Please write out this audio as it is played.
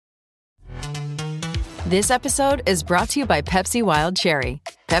This episode is brought to you by Pepsi Wild Cherry.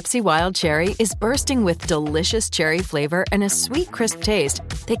 Pepsi Wild Cherry is bursting with delicious cherry flavor and a sweet, crisp taste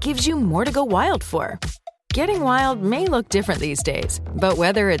that gives you more to go wild for. Getting wild may look different these days, but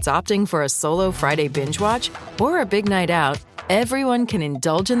whether it's opting for a solo Friday binge watch or a big night out, everyone can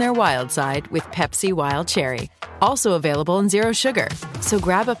indulge in their wild side with Pepsi Wild Cherry. Also available in Zero Sugar. So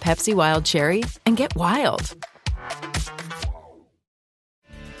grab a Pepsi Wild Cherry and get wild.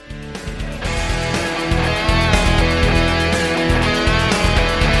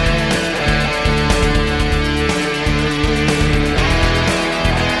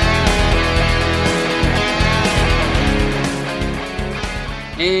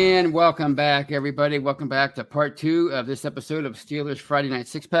 And welcome back, everybody. Welcome back to part 2 of this episode of Steelers Friday Night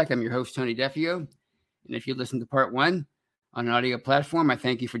Six Pack. I'm your host, Tony Defio. And if you listened to part 1 on an audio platform, I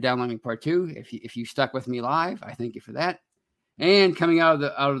thank you for downloading part 2. If you stuck with me live, I thank you for that. And coming out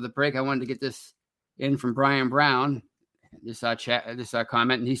of the break, I wanted to get this in from Brian Brown, this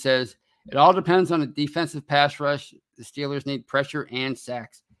comment, and he says, "It all depends on the defensive pass rush. The Steelers need pressure and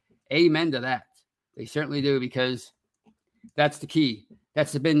sacks." Amen to that. They certainly do, because that's the key.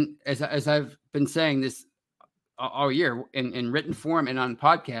 That's been, as I've been saying this all year in written form and on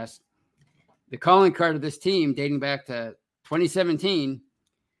podcasts, the calling card of this team dating back to 2017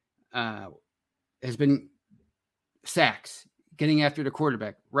 has been sacks, getting after the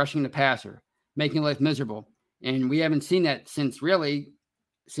quarterback, rushing the passer, making life miserable. And we haven't seen that since the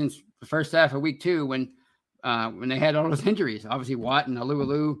first half of week 2 when they had all those injuries. Obviously, Watt and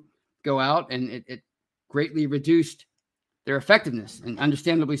Alualu go out, and it greatly reduced their effectiveness, and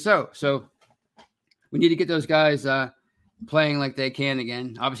understandably so. So we need to get those guys playing like they can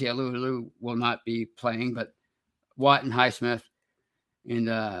again. Obviously, Alualu will not be playing, but Watt and Highsmith,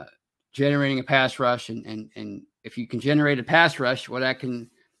 and generating a pass rush. And if you can generate a pass rush, well, that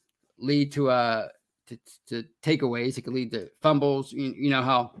can lead to takeaways. It can lead to fumbles. You know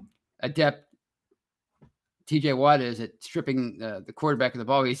how adept TJ Watt is at stripping the quarterback of the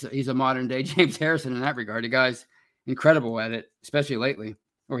ball. He's a modern day James Harrison in that regard. The guy's incredible at it, especially lately,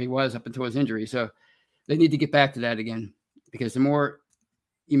 or he was up until his injury. So they need to get back to that again, because the more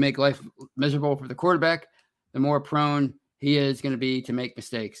you make life miserable for the quarterback, the more prone he is going to be to make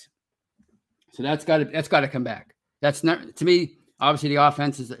mistakes. So that's got to come back. That's not, to me, obviously the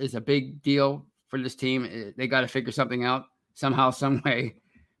offense is a big deal for this team. They got to figure something out somehow, some way.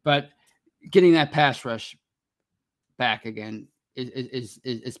 But getting that pass rush back again is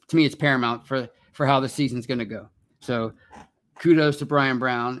to me, it's paramount for how the season's going to go. So kudos to Brian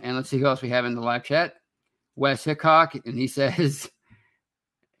Brown. And let's see who else we have in the live chat. Wes Hickok, and he says,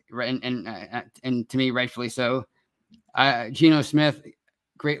 and to me, rightfully so, Geno Smith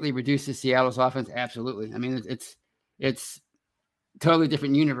greatly reduces Seattle's offense. Absolutely. I mean, it's totally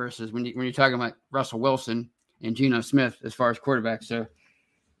different universes when you're talking about Russell Wilson and Geno Smith as far as quarterbacks. So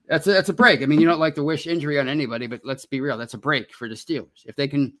that's a break. I mean, you don't like to wish injury on anybody, but let's be real. That's a break for the Steelers. If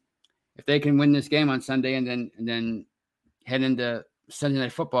they can win this game on Sunday and then head into Sunday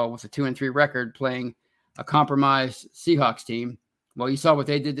Night Football with a 2-3 record playing a compromised Seahawks team, well, you saw what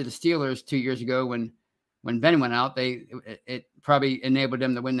they did to the Steelers 2 years ago when Ben went out. It probably enabled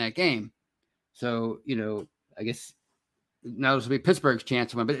them to win that game. So, I guess now this will be Pittsburgh's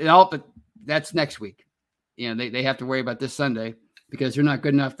chance to win, but that's next week. They have to worry about this Sunday because they're not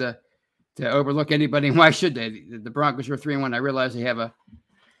good enough to overlook anybody. And why should they? The Broncos are 3-1. I realize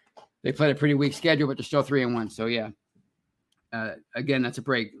they played a pretty weak schedule, but they're still 3-1. So yeah, again, that's a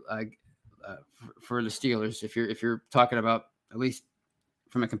break for the Steelers. If you're talking about, at least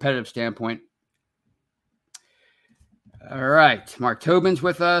from a competitive standpoint. All right. Mark Tobin's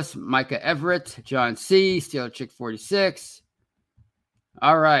with us. Micah Everett, John C., Steeler Chick 46.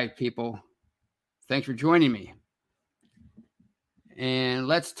 All right, people. Thanks for joining me. And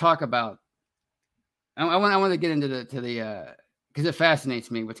let's talk about, I want to get into the because it fascinates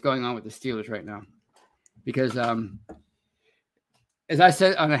me what's going on with the Steelers right now. Because as I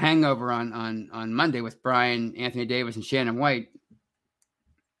said on a hangover on Monday with Brian, Anthony Davis, and Shannon White,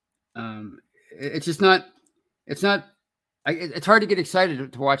 it's hard to get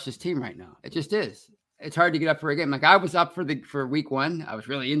excited to watch this team right now. It just is. It's hard to get up for a game. Like, I was up for week 1. I was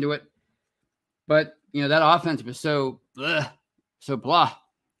really into it. But, that offense was so blah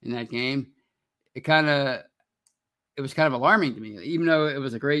in that game. It was kind of alarming to me, even though it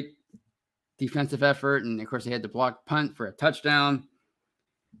was a great defensive effort. And of course they had to block punt for a touchdown.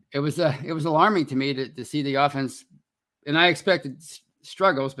 It was alarming to me to see the offense, and I expected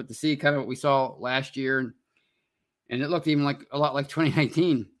struggles, but to see kind of what we saw last year, and it looked even a lot like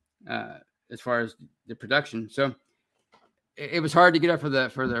 2019 as far as the production. So it was hard to get up for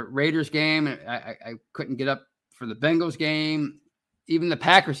the Raiders game. I couldn't get up for the Bengals game, even the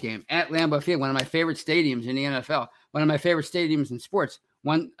Packers game at Lambeau Field, one of my favorite stadiums in the NFL, one of my favorite stadiums in sports,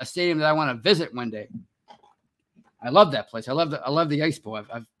 a stadium that I want to visit one day. I love that place. I love the Ice Bowl.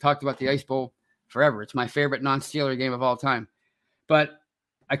 I've talked about the Ice Bowl forever. It's my favorite non-Steeler game of all time. But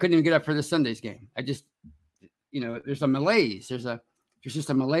I couldn't even get up for the Sunday's game. I just, there's a malaise. There's just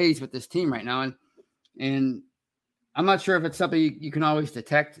a malaise with this team right now. And I'm not sure if it's something you can always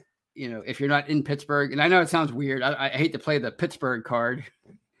detect, if you're not in Pittsburgh. And I know it sounds weird. I hate to play the Pittsburgh card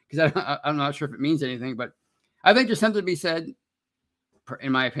because I'm not sure if it means anything, but I think there's something to be said,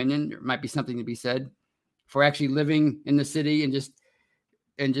 in my opinion. There might be something to be said for actually living in the city and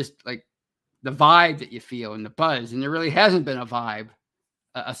just like the vibe that you feel and the buzz. And there really hasn't been a vibe,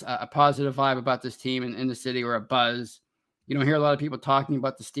 a positive vibe about this team in the city, or a buzz. You don't hear a lot of people talking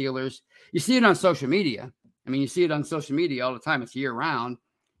about the Steelers. You see it on social media. I mean, you see it on social media all the time. It's year round.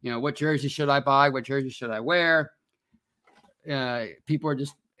 What jersey should I buy? What jersey should I wear? People are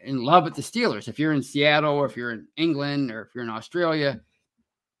just in love with the Steelers. If you're in Seattle, or if you're in England, or if you're in Australia,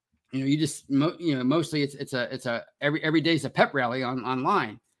 mostly it's every day's a pep rally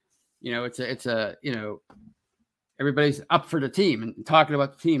online. Everybody's up for the team and talking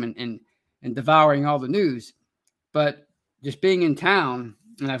about the team and devouring all the news. But just being in town,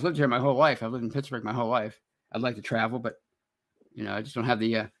 and I've lived here my whole life. I've lived in Pittsburgh my whole life. I'd like to travel, but I just don't have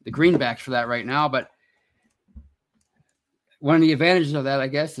the greenbacks for that right now. But one of the advantages of that, I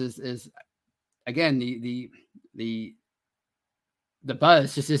guess, is again the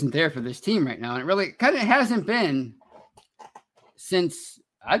buzz just isn't there for this team right now, and it really kind of hasn't been since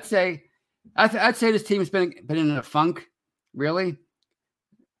I'd say this team's been in a funk. Really,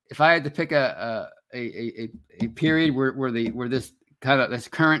 if I had to pick a period where this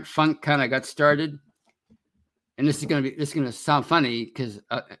current funk kind of got started. And this is going to sound funny because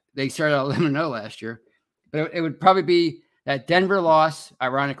they started out 11-0 last year, but it would probably be that Denver loss.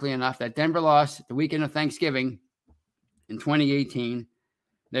 Ironically enough, that Denver loss the weekend of Thanksgiving in 2018.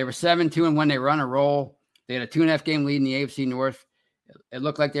 They were 7-2 when they were on a roll. They had a 2.5 game lead in the AFC North. It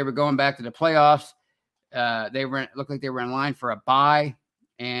looked like they were going back to the playoffs. Looked like they were in line for a bye,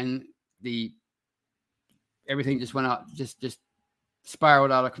 and everything just went out, just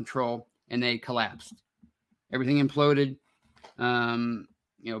spiraled out of control, and they collapsed. Everything imploded.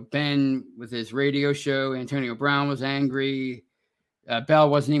 Ben with his radio show, Antonio Brown was angry. Bell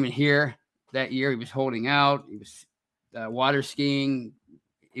wasn't even here that year. He was holding out. He was water skiing.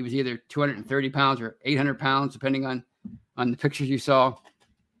 He was either 230 pounds or 800 pounds, depending on the pictures you saw.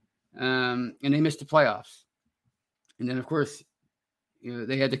 And they missed the playoffs. And then, of course,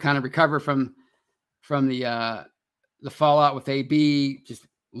 they had to kind of recover from the fallout with AB, just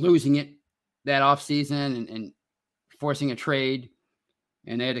losing it that offseason and forcing a trade.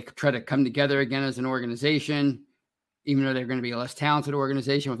 And they had to try to come together again as an organization, even though they're going to be a less talented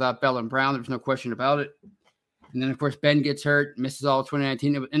organization without Bell and Brown. There's no question about it. And then, of course, Ben gets hurt, misses all of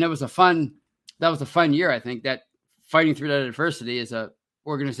 2019. And that was a fun year, I think. That fighting through that adversity as a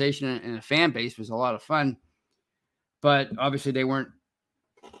organization and a fan base was a lot of fun. But obviously they weren't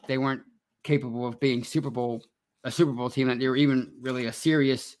capable of being a Super Bowl team, that they were even really a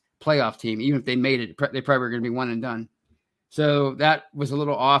serious playoff team. Even if they made it, they probably were going to be one and done. So that was a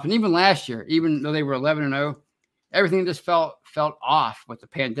little off. And even last year, even though they were 11-0, everything just felt off with the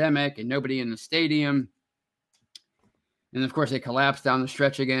pandemic and nobody in the stadium. And of course they collapsed down the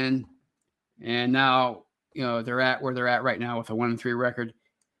stretch again. And now, they're at where they're at right now with a 1-3 record.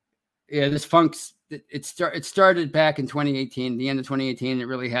 Yeah, this funk's it started back in 2018, the end of 2018. It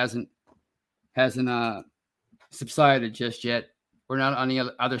really hasn't subsided just yet. We're not on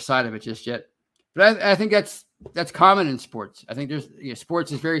the other side of it just yet. But I think that's common in sports. I think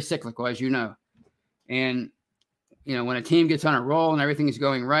sports is very cyclical, as you know. And when a team gets on a roll and everything is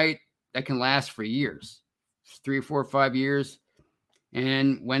going right, that can last for years, 3, 4, 5 years.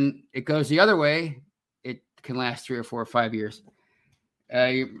 And when it goes the other way, it can last 3 or 4 or 5 years.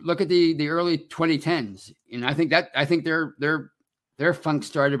 Look at the early 2010s, and I think their funk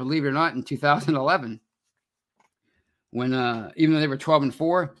started, believe it or not, in 2011, when even though they were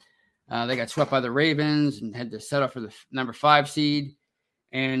 12-4, they got swept by the Ravens and had to settle for the number 5 seed,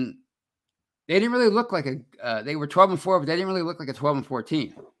 and they didn't really look like they were 12-4, but they didn't really look like a 12-4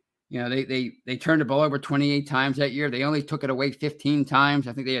 team. They turned the ball over 28 times that year. They only took it away 15 times.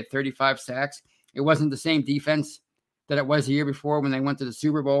 I think they had 35 sacks. It wasn't the same defense that it was the year before when they went to the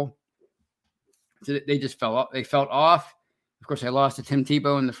Super Bowl. So they just fell off. They felt off. Of course, they lost to Tim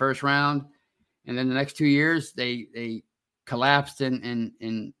Tebow in the first round. And then the next 2 years, they collapsed in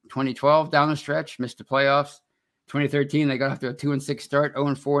 2012 down the stretch, missed the playoffs. 2013, they got off to a 2-6 start,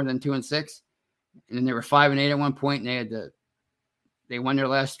 0-4, and then 2-6. And then they were 5-8 at one point, and they won their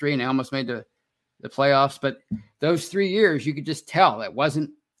last 3, and they almost made the playoffs. But those 3 years, you could just tell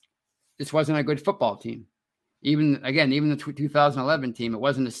this wasn't a good football team. Even the 2011 team, it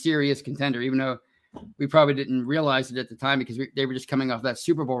wasn't a serious contender, even though we probably didn't realize it at the time because they were just coming off that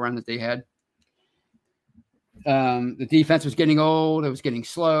Super Bowl run that they had. The defense was getting old. It was getting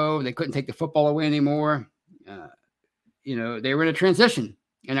slow. They couldn't take the football away anymore. They were in a transition.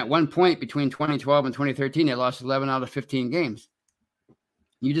 And at one point between 2012 and 2013, they lost 11 out of 15 games.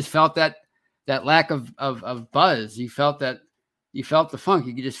 You just felt that lack of buzz. You felt the funk.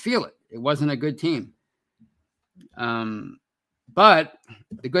 You could just feel it. It wasn't a good team. But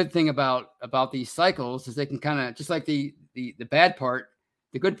the good thing about these cycles is they can kind of, just like the bad part,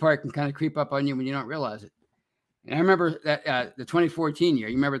 the good part can kind of creep up on you when you don't realize it. And I remember that the 2014 year.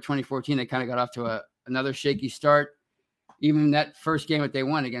 You remember 2014? They kind of got off to another shaky start. Even that first game that they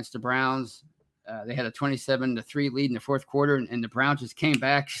won against the Browns, they had a 27-3 lead in the fourth quarter, and the Browns just came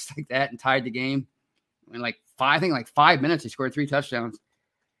back just like that and tied the game. In I think 5 minutes, they scored 3 touchdowns.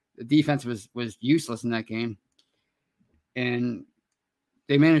 The defense was useless in that game, and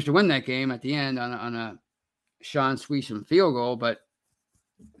they managed to win that game at the end on a Sean Sweesham field goal. But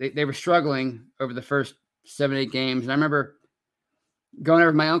they were struggling over the first 7-8 games. And I remember going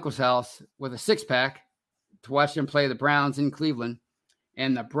over to my uncle's house with a 6-pack to watch them play the Browns in Cleveland.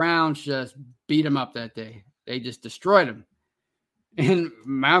 And the Browns just beat them up that day. They just destroyed them. And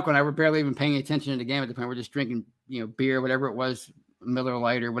my uncle and I were barely even paying attention to the game at the point. We're just drinking, beer, whatever it was, Miller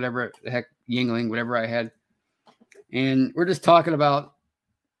Lite or whatever the heck, Yingling, whatever I had. And we're just talking about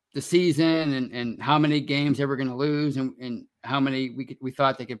the season and how many games they were going to lose and how many we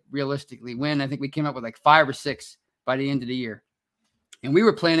thought they could realistically win. I think we came up with 5 or 6 by the end of the year. And we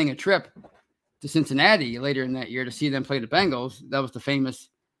were planning a trip to Cincinnati later in that year to see them play the Bengals. That was the famous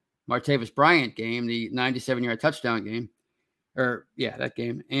Martavis Bryant game, the 97-yard touchdown game. That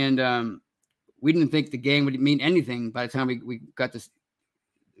game. And we didn't think the game would mean anything by the time we got to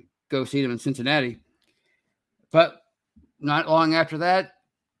go see them in Cincinnati. But not long after that,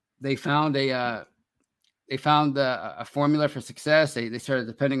 they found a formula for success. They started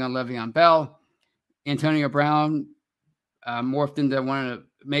depending on Le'Veon Bell. Antonio Brown morphed into one of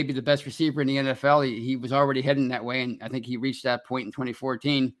maybe the best receiver in the NFL. He was already heading that way, and I think he reached that point in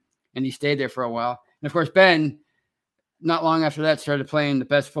 2014, and he stayed there for a while. And, of course, Ben, not long after that, started playing the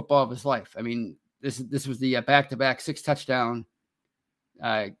best football of his life. I mean, this was the back-to-back 6-touchdown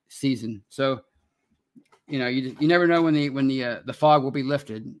season. So, you never know when the fog will be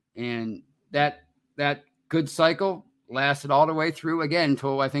lifted, and that good cycle lasted all the way through again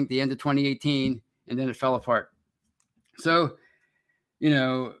until I think the end of 2018, and then it fell apart. So,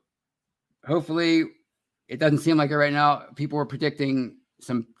 hopefully it doesn't seem like it right now. People were predicting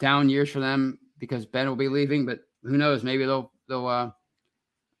some down years for them because Ben will be leaving, but who knows? Maybe they'll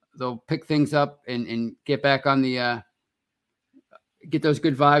pick things up and get back on get those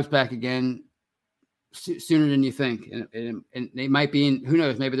good vibes back again sooner than you think. And they might be who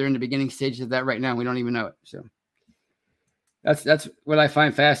knows? Maybe they're in the beginning stages of that right now. We don't even know it. So that's what I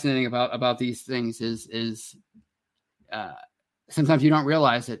find fascinating about these things is sometimes you don't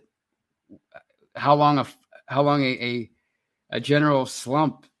realize it, how long a general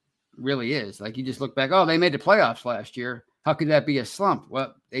slump really is. Like you just look back, they made the playoffs last year. How could that be a slump?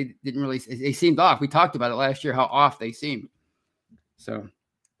 Well, they didn't really, they seemed off. We talked about it last year, how off they seemed. So,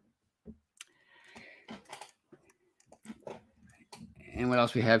 and what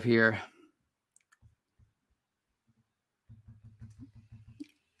else we have here?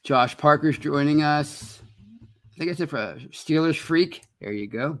 Josh Parker's joining us. I think it's a Steelers Freak. There you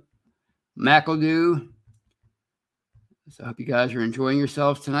go. McEldew. So I hope you guys are enjoying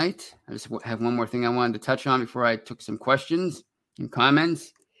yourselves tonight. I just have one more thing I wanted to touch on before I took some questions and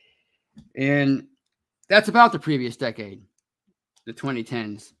comments. And that's about the previous decade, the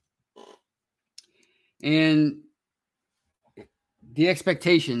 2010s. And the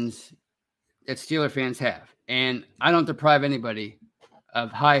expectations that Steeler fans have. And I don't deprive anybody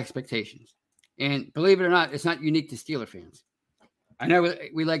of high expectations. And believe it or not, it's not unique to Steeler fans. I know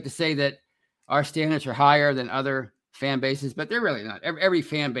we like to say that our standards are higher than other fan bases, but they're really not. Every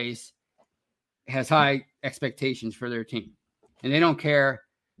fan base has high expectations for their team. And they don't care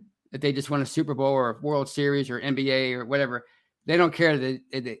that they just won a Super Bowl or a World Series or NBA or whatever. They don't care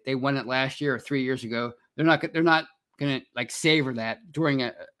that they won it last year or 3 years ago. They're not going to like savor that during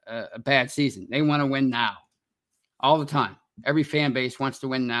a bad season. They want to win now all the time. Every fan base wants to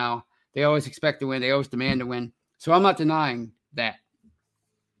win now. They always expect to win. They always demand to win. So I'm not denying that.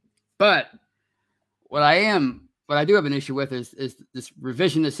 But what I am what I do have an issue with is this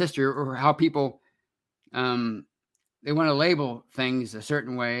revisionist history, or how people they want to label things a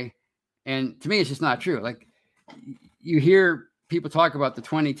certain way. And to me, it's just not true. Like, you hear people talk about the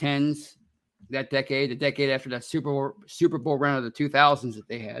 2010s, that decade, the decade after that Super Bowl run of the 2000s that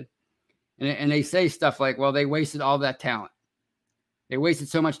they had. And they say stuff like, well, they wasted all that talent. They wasted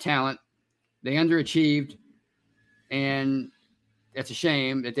so much talent. They underachieved. And it's a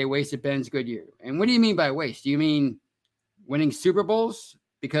shame that they wasted Ben's good year. And what do you mean by waste? Do you mean winning Super Bowls?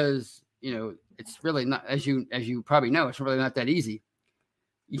 Because, it's really not, as you probably know, it's really not that easy.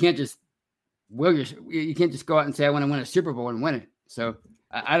 You can't just you can't just go out and say, I want to win a Super Bowl and win it. So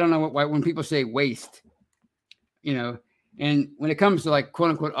I don't know why when people say waste, and when it comes to, like,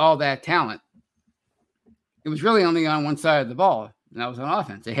 quote unquote, all that talent, it was really only on one side of the ball, and that was on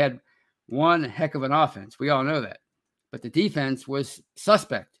offense. They had one heck of an offense. We all know that. But the defense was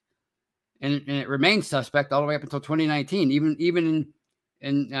suspect, and it remained suspect all the way up until 2019. Even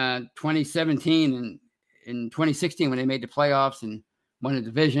in 2017 and in 2016, when they made the playoffs and won the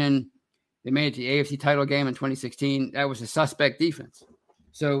division, they made it to the AFC title game in 2016. That was a suspect defense.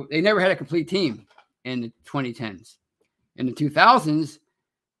 So they never had a complete team in the 2010s. In the 2000s,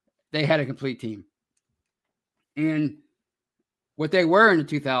 they had a complete team. And what they were in the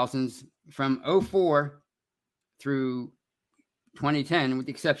 2000s, from 2004 through 2010, with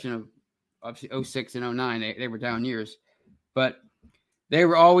the exception of obviously 2006 and 2009, they were down years, but they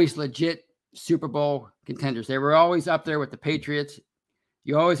were always legit Super Bowl contenders. They were always up there with the Patriots.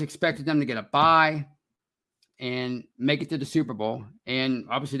 You always expected them to get a bye and make it to the Super Bowl, and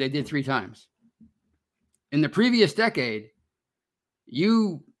obviously they did 3 times. In the previous decade,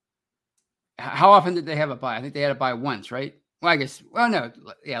 how often did they have a bye? I think they had a bye once, right?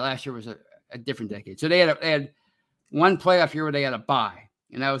 Last year was a different decade. So they had one playoff year where they had a bye,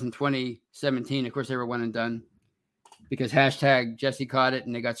 and that was in 2017. Of course, they were one and done because # Jesse caught it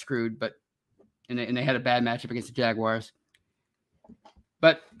and they got screwed. But and they had a bad matchup against the Jaguars.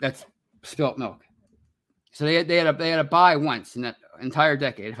 But that's spilt milk. So they had a bye once in that entire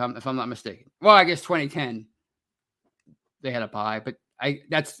decade, if I'm not mistaken. Well, I guess 2010 they had a bye, but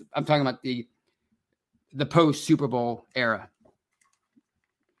I'm talking about the post Super Bowl era.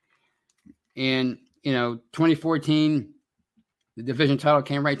 And 2014, the division title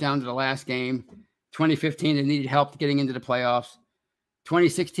came right down to the last game. 2015, they needed help getting into the playoffs.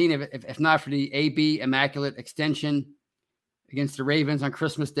 2016, if not for the AB Immaculate Extension against the Ravens on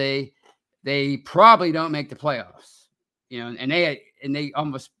Christmas Day, they probably don't make the playoffs. And they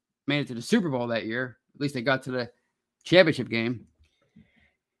almost made it to the Super Bowl that year. At least they got to the championship game.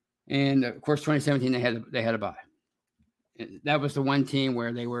 And of course, 2017 they had a bye. That was the one team where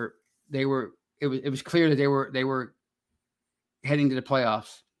it was clear that they were heading to the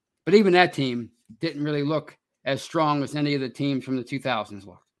playoffs. But even that team didn't really look as strong as any of the teams from the 2000s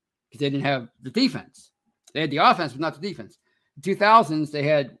looked, because they didn't have the defense. They had the offense, but not the defense. The 2000s, they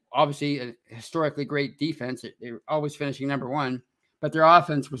had obviously a historically great defense. They were always finishing number 1, but their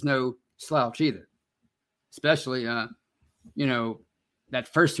offense was no slouch either. Especially, that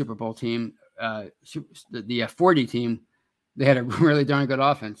first Super Bowl team, the 40 team, they had a really darn good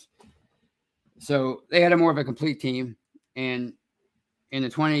offense. So they had a more of a complete team. And in the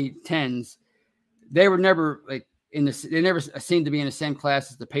 2010s, they were never they never seemed to be in the same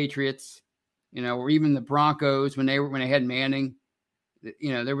class as the Patriots, or even the Broncos when they had Manning.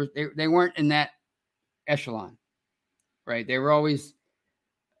 They weren't in that echelon, right? They were always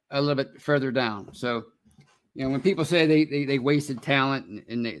a little bit further down. So, when people say they wasted talent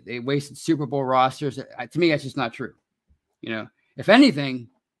and they wasted Super Bowl rosters, to me, that's just not true. If anything,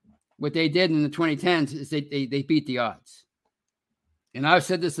 what they did in the 2010s is they beat the odds. And I've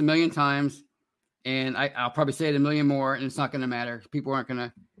said this a million times, and I'll probably say it a million more, and it's not going to matter. People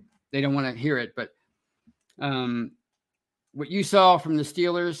they don't want to hear it. But what you saw from the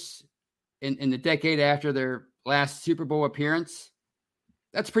Steelers in the decade after their last Super Bowl appearance,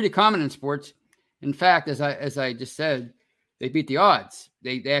 that's pretty common in sports. In fact, as I just said, they beat the odds.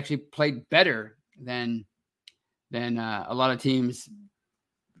 They actually played better than a lot of teams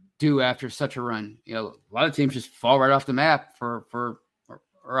do after such a run. A lot of teams just fall right off the map or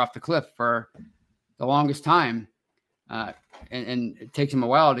off the cliff for the longest time, and it takes them a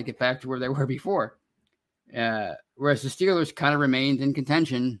while to get back to where they were before. Whereas the Steelers kind of remained in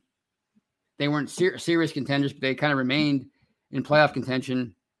contention. They weren't serious contenders, but they kind of remained in playoff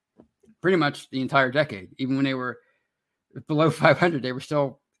contention pretty much the entire decade. Even when they were below 500, they were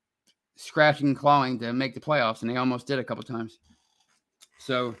still scratching and clawing to make the playoffs, and they almost did a couple times.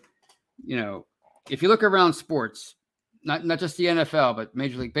 So, if you look around sports, not just the NFL, but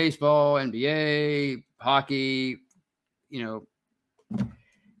Major League Baseball, NBA, hockey, you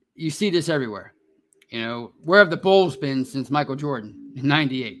see this everywhere. Where have the Bulls been since Michael Jordan in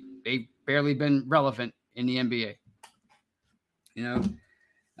 98? They've barely been relevant in the NBA.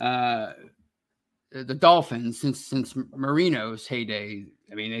 The Dolphins since Marino's heyday.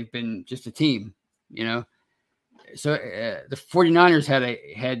 I mean, they've been just a team, So the 49ers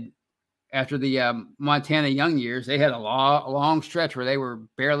had after the Montana Young years, they had a long stretch where they were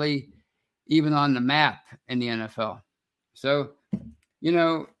barely even on the map in the NFL. So,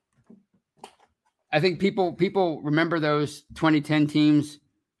 I think people remember those 2010 teams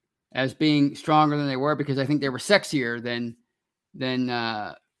as being stronger than they were because I think they were sexier than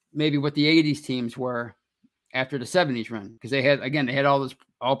maybe what the 80s teams were after the 70s run, because they had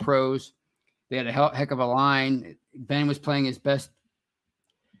all pros. They had a heck of a line. Ben was playing his best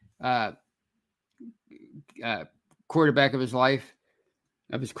quarterback of his life,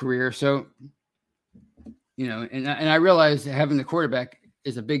 of his career. So, and I realize having the quarterback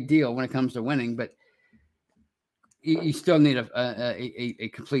is a big deal when it comes to winning, but you still need a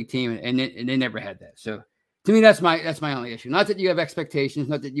complete team, and they never had that. So to me, that's my only issue. Not that you have expectations,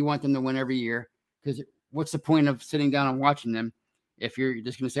 not that you want them to win every year, because what's the point of sitting down and watching them if you're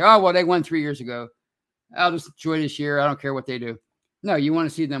just going to say, oh, well, they won 3 years ago, I'll just enjoy this year, I don't care what they do. No, you want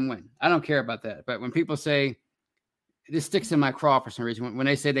to see them win. I don't care about that. But when people say, this sticks in my craw for some reason, when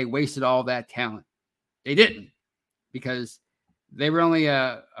they say they wasted all that talent, they didn't, because they were only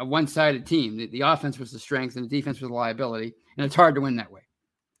a one-sided team. The offense was the strength and the defense was the liability, and it's hard to win that way.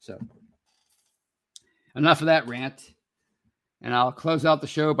 So enough of that rant, and I'll close out the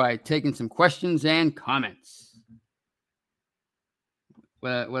show by taking some questions and comments.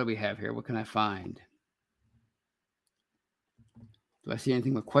 What do we have here? What can I find? Do I see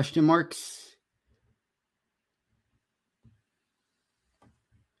anything with question marks?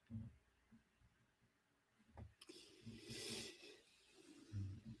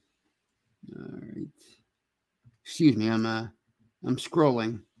 All right. Excuse me, I'm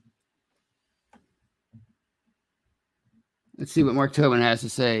scrolling. Let's see what Mark Tobin has to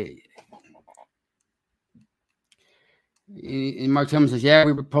say. And Mark Tobin says, yeah,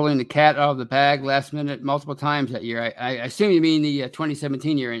 we were pulling the cat out of the bag last minute multiple times that year. I assume you mean the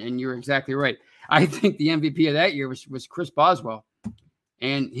 2017 year, and you're exactly right. I think the MVP of that year was Chris Boswell.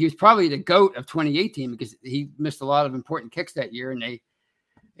 And he was probably the GOAT of 2018 because he missed a lot of important kicks that year, and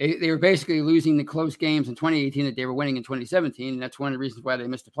they were basically losing the close games in 2018 that they were winning in 2017, and that's one of the reasons why they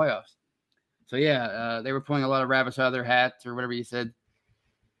missed the playoffs. So, yeah, they were pulling a lot of rabbits out of their hats or whatever you said.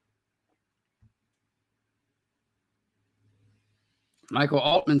 Michael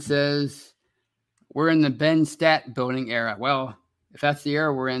Altman says, we're in the Ben stat building era. Well, if that's the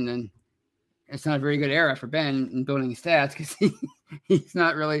era we're in, then it's not a very good era for Ben in building stats because he's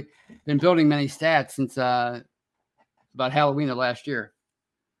not really been building many stats since about Halloween of last year.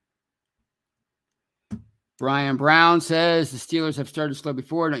 Brian Brown says the Steelers have started slow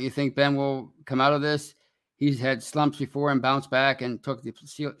before. Don't you think Ben will come out of this? He's had slumps before and bounced back and took the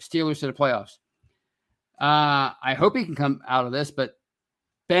Steelers to the playoffs. I hope he can come out of this, but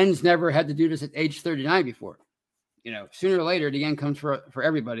Ben's never had to do this at age 39 before. Sooner or later, the end comes for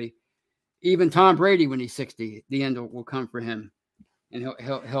everybody. Even Tom Brady, when he's 60, the end will come for him, and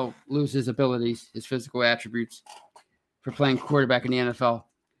he'll lose his abilities, his physical attributes for playing quarterback in the NFL.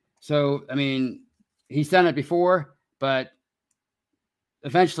 So, I mean, he's done it before, but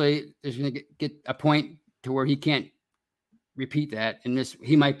eventually there's going to get a point to where he can't repeat that. And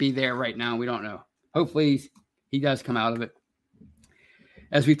he might be there right now. We don't know. Hopefully he does come out of it.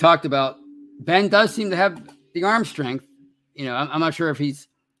 As we talked about, Ben does seem to have the arm strength. I'm not sure if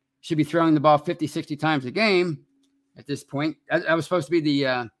should be throwing the ball 50, 60 times a game at this point. That was supposed to be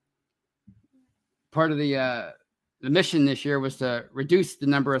the part of the mission this year was to reduce the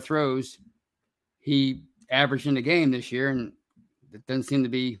number of throws he averaged in the game this year, and it doesn't seem to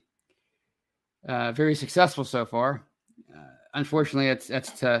be very successful so far. Unfortunately,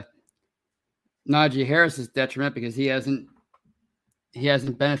 that's to Najee Harris's detriment because he hasn't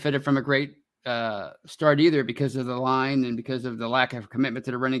benefited from a great start either because of the line and because of the lack of commitment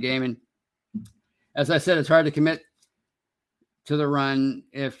to the running game. And as I said, it's hard to commit to the run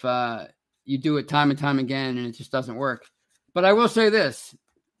if you do it time and time again and it just doesn't work. But I will say this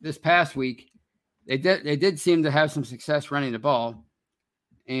past week, they did seem to have some success running the ball,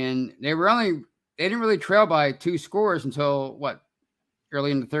 and they didn't really trail by 2 scores until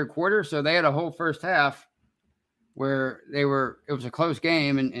early in the third quarter. So they had a whole first half where it was a close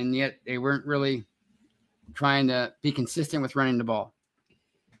game, and yet they weren't really trying to be consistent with running the ball.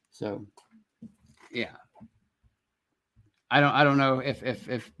 So, yeah. I don't know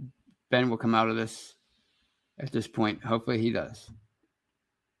if Ben will come out of this at this point. Hopefully he does.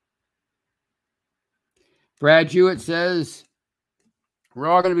 Brad Jewett says, we're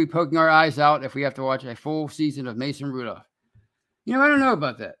all going to be poking our eyes out if we have to watch a full season of Mason Rudolph. I don't know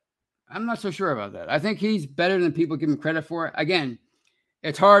about that. I'm not so sure about that. I think he's better than people give him credit for. Again,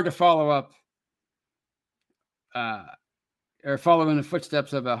 it's hard to follow up or follow in the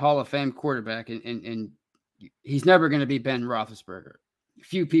footsteps of a Hall of Fame quarterback, and he's never going to be Ben Roethlisberger.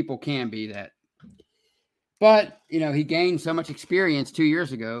 Few people can be that. But, he gained so much experience 2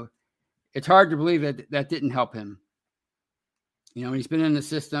 years ago. It's hard to believe that didn't help him. When he's been in the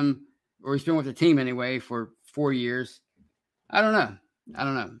system, or he's been with the team anyway for 4 years. I don't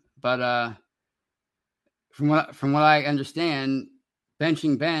know. But from what I understand,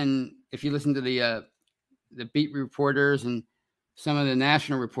 benching Ben, if you listen to the beat reporters and some of the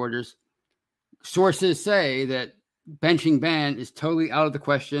national reporters, sources say that benching Ben is totally out of the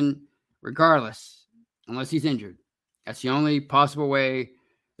question regardless, unless he's injured. That's the only possible way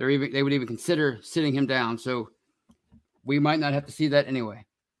they would even consider sitting him down. So we might not have to see that anyway.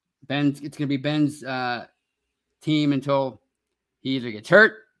 It's going to be Ben's team until he either gets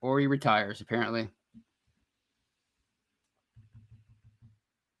hurt or he retires, apparently.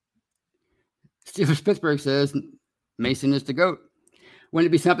 Steelers Pittsburgh says Mason is the GOAT. Wouldn't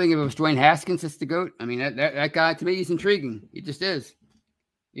it be something if it was Dwayne Haskins that's the GOAT? I mean, that guy, to me, he's intriguing. He just is.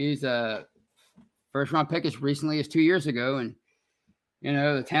 He's a first-round pick as recently as 2 years ago, and,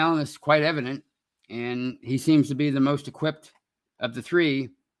 the talent is quite evident, and he seems to be the most equipped of the three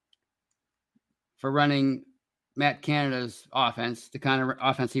for running Matt Canada's offense, the kind of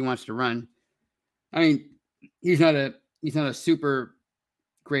offense he wants to run. I mean, he's not a super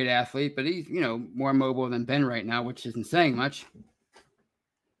great athlete, but he's, more mobile than Ben right now, which isn't saying much.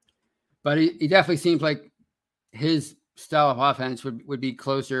 But he definitely seems like his style of offense would be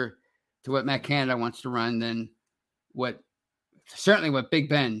closer to what Matt Canada wants to run than what Big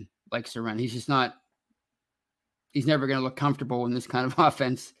Ben likes to run. He's never going to look comfortable in this kind of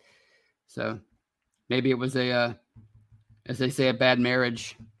offense. So maybe it was as they say, a bad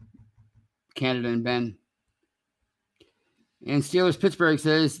marriage, Canada and Ben. And Steelers Pittsburgh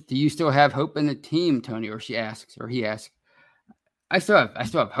says, do you still have hope in the team, Tony? Or he asks. I still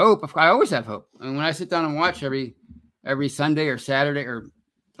have hope. I always have hope. I mean, when I sit down and watch every Sunday or Saturday, or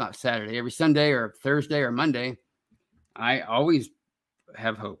not Saturday, every Sunday or Thursday or Monday, I always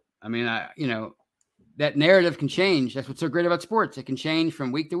have hope. I mean, that narrative can change. That's what's so great about sports. It can change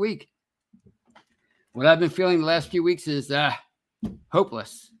from week to week. What I've been feeling the last few weeks is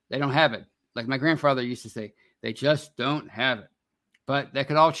hopeless. They don't have it. Like my grandfather used to say, they just don't have it. But that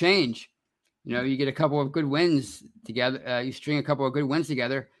could all change. You get a couple of good wins together. You string a couple of good wins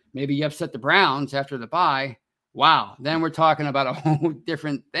together. Maybe you upset the Browns after the bye. Wow. Then we're talking about a whole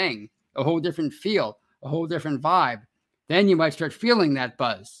different thing, a whole different feel, a whole different vibe. Then you might start feeling that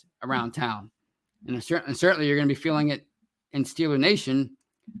buzz around town. And certainly you're going to be feeling it in Steeler Nation,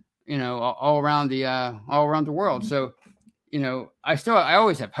 all around the world. So, I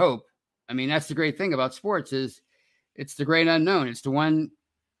always have hope. I mean, that's the great thing about sports is it's the great unknown. It's the one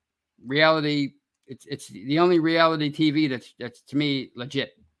reality. It's the only reality TV that's to me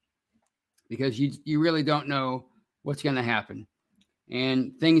legit, because you really don't know what's going to happen,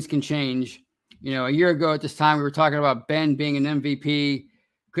 and things can change. A year ago at this time, we were talking about Ben being an MVP.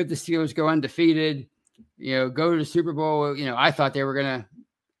 Could the Steelers go undefeated? Go to the Super Bowl? I thought they were going to,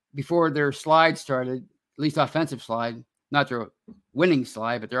 before their slide started, at least offensive slide, not their winning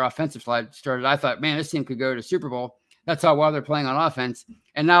slide, but their offensive slide started. I thought, man, this team could go to Super Bowl. That's how well they're playing on offense.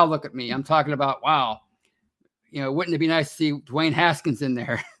 And now look at me. I'm talking about, wow, wouldn't it be nice to see Dwayne Haskins in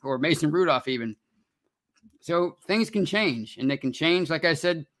there or Mason Rudolph even? So things can change, and they can change, like I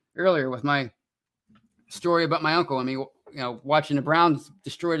said earlier with my story about my uncle. I mean, watching the Browns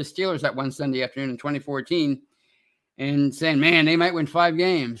destroy the Steelers that one Sunday afternoon in 2014 and saying, man, they might win 5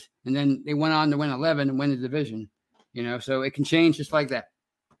 games. And then they went on to win 11 and win the division, so it can change just like that.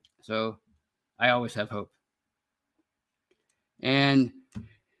 So I always have hope. And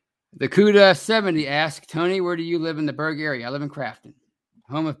the CUDA 70 asks, Tony, where do you live in the Berg area? I live in Crafton,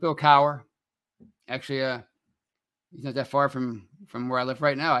 home of Bill Cowher. Actually, he's not that far from where I live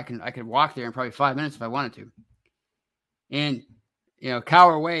right now. I could walk there in probably 5 minutes if I wanted to. And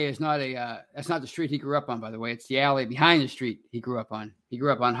Cowher Way is not that's not the street he grew up on, by the way. It's the alley behind the street he grew up on. He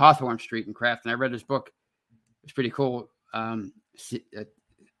grew up on Hawthorne Street in Crafton. I read his book. It's pretty cool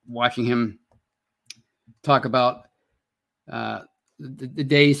watching him talk about the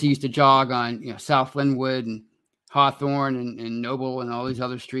days he used to jog on, South Linwood and Hawthorne and Noble and all these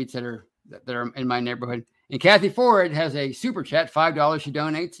other streets that are in my neighborhood. And Kathy Ford has a super chat, $5 she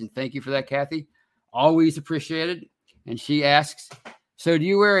donates. And thank you for that, Kathy. Always appreciated. And she asks, so do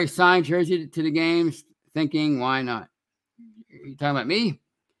you wear a signed jersey to the games? Thinking, why not? Are you talking about me?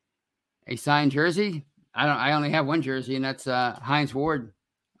 A signed jersey? I only have one jersey, and that's Hines Ward.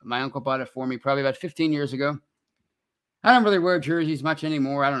 My uncle bought it for me probably about 15 years ago. I don't really wear jerseys much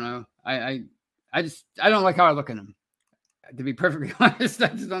anymore. I don't know. I don't like how I look in them. To be perfectly honest, I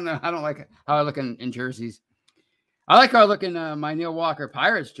just don't know. I don't like how I look in jerseys. I like how I look in my Neil Walker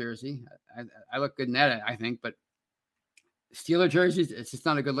Pirates jersey. I look good in that, I think. But Steeler jerseys, it's just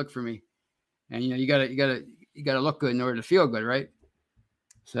not a good look for me. And you gotta look good in order to feel good, right?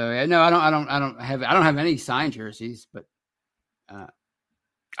 So yeah, no, I don't have any signed jerseys. But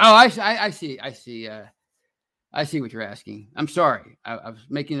I see. I see what you're asking. I'm sorry. I was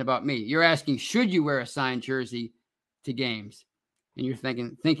making it about me. You're asking, should you wear a signed jersey to games? And you're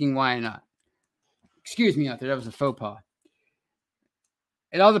thinking, why not? Excuse me out there. That was a faux pas.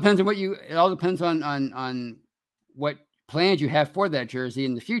 It all depends on what plans you have for that jersey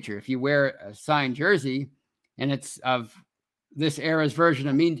in the future. If you wear a signed jersey and it's of this era's version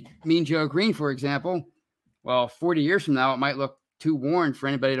of Mean Joe Green, for example, well, 40 years from now, it might look too worn for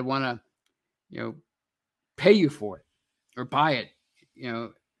anybody to want to, pay you for it or buy it,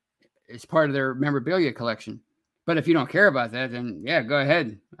 it's part of their memorabilia collection. But if you don't care about that, then yeah, go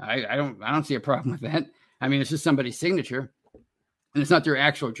ahead. I don't see a problem with that. I mean, it's just somebody's signature and it's not their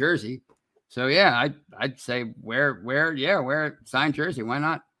actual jersey. So yeah, I'd say wear a signed jersey. Why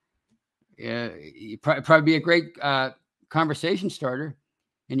not? Yeah, probably be a great conversation starter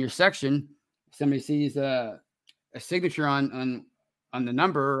in your section. Somebody sees a signature on the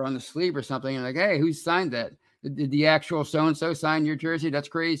number or on the sleeve or something, and like, hey, who signed that? Did the actual so-and-so sign your jersey? That's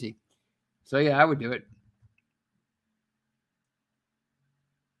crazy. So yeah, I would do it.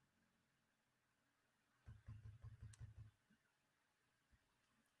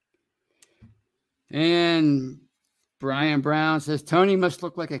 And Brian Brown says, Tony must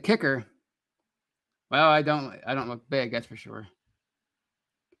look like a kicker. Well, I don't look big, that's for sure.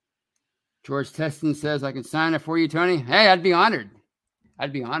 George Teston says, I can sign it for you, Tony. Hey, I'd be honored.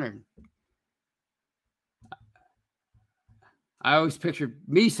 I always pictured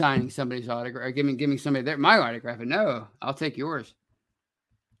me signing somebody's autograph or giving somebody my autograph. But no, I'll take yours.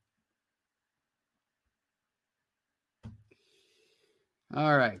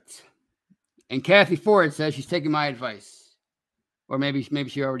 All right. And Kathy Ford says she's taking my advice. Or maybe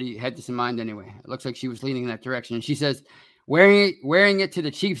she already had this in mind anyway. It looks like she was leaning in that direction. And she says, wearing it to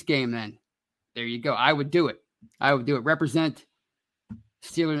the Chiefs game then. There you go. I would do it. Represent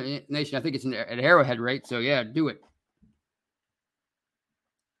Steeler Nation. I think it's at Arrowhead, right? So, yeah, do it.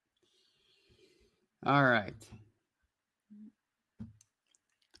 All right.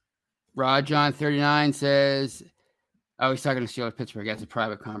 Rod John 39 says, he's talking to Steelers Pittsburgh. That's a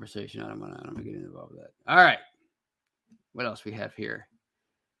private conversation. I don't want to get involved with that. All right. What else we have here?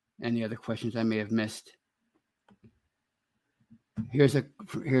 Any other questions I may have missed? Here's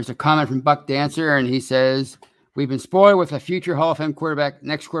a comment from Buck Dancer, and he says, we've been spoiled with a future Hall of Fame quarterback.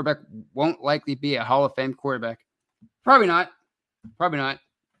 Next quarterback won't likely be a Hall of Fame quarterback. Probably not.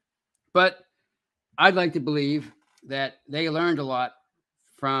 But I'd like to believe that they learned a lot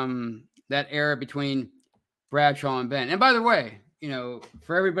from that era between Bradshaw and Ben. And by the way,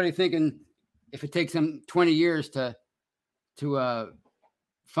 for everybody thinking if it takes them 20 years to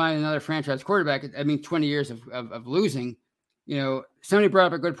find another franchise quarterback, 20 years of losing, somebody brought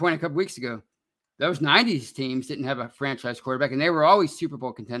up a good point a couple weeks ago. Those 90s teams didn't have a franchise quarterback, and they were always Super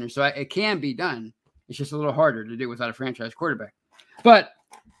Bowl contenders. So it can be done. It's just a little harder to do without a franchise quarterback. But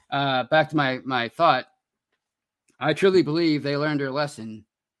back to my thought, I truly believe they learned their lesson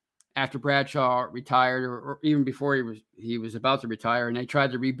after Bradshaw retired, or even before he was about to retire, and they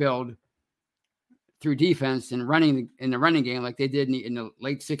tried to rebuild through defense and running in the running game like they did in the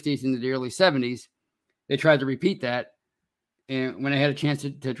late 60s and the early 70s. They tried to repeat that. And when they had a chance to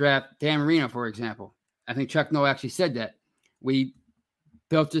draft Dan Marino, for example, I think Chuck Noll actually said that. We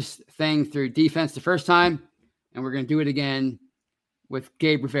built this thing through defense the first time, and we're going to do it again with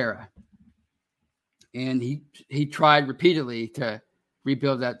Gabe Rivera. And he tried repeatedly to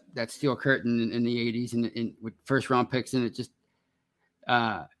rebuild that steel curtain in the 80s and with first-round picks, and it just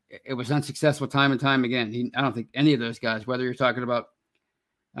it was unsuccessful time and time again. I don't think any of those guys, whether you're talking about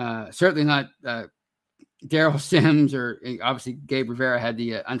certainly not Darrell Sims, or obviously Gabe Rivera had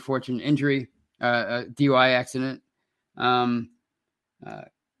the unfortunate injury, DUI accident.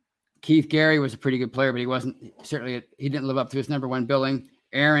 Keith Gary was a pretty good player, but he didn't live up to his number one billing.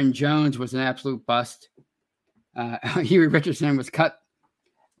 Aaron Jones was an absolute bust. Huey Richardson was cut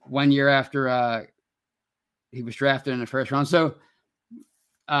 1 year after he was drafted in the first round. So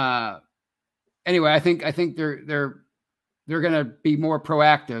anyway, I think they're going to be more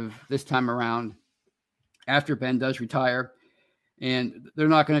proactive this time around after Ben does retire, and they're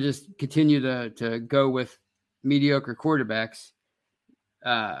not going to just continue to go with mediocre quarterbacks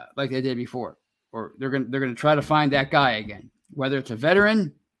like they did before, or they're going to try to find that guy again, whether it's a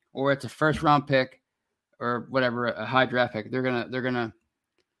veteran or it's a first round pick or whatever, a high draft pick. They're going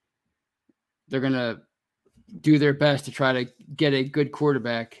to do their best to try to get a good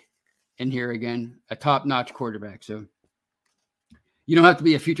quarterback in here again, a top-notch quarterback. So you don't have to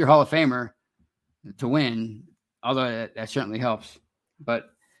be a future Hall of Famer to win, although that certainly helps. But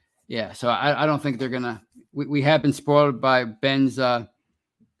yeah, so I don't think they're gonna. We have been spoiled by Ben's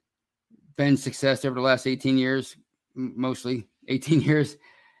success over the last 18 years, mostly 18 years,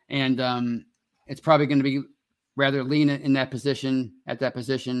 and it's probably going to be rather lean in that position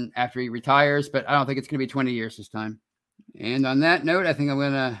after he retires. But I don't think it's going to be 20 years this time. And on that note, I think I'm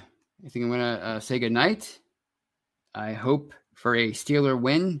gonna say good night. I hope for a Steeler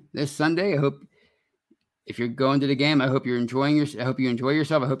win this Sunday. I hope if you're going to the game, I hope you enjoy yourself.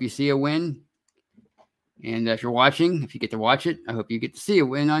 I hope you see a win. And if you're watching, if you get to watch it, I hope you get to see a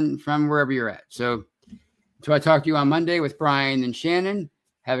win from wherever you're at. So I talk to you on Monday with Brian and Shannon.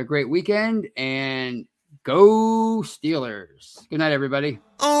 Have a great weekend and go Steelers. Good night, everybody.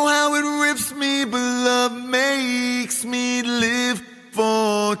 Oh, how it rips me, but love makes me live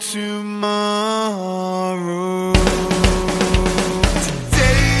for tomorrow.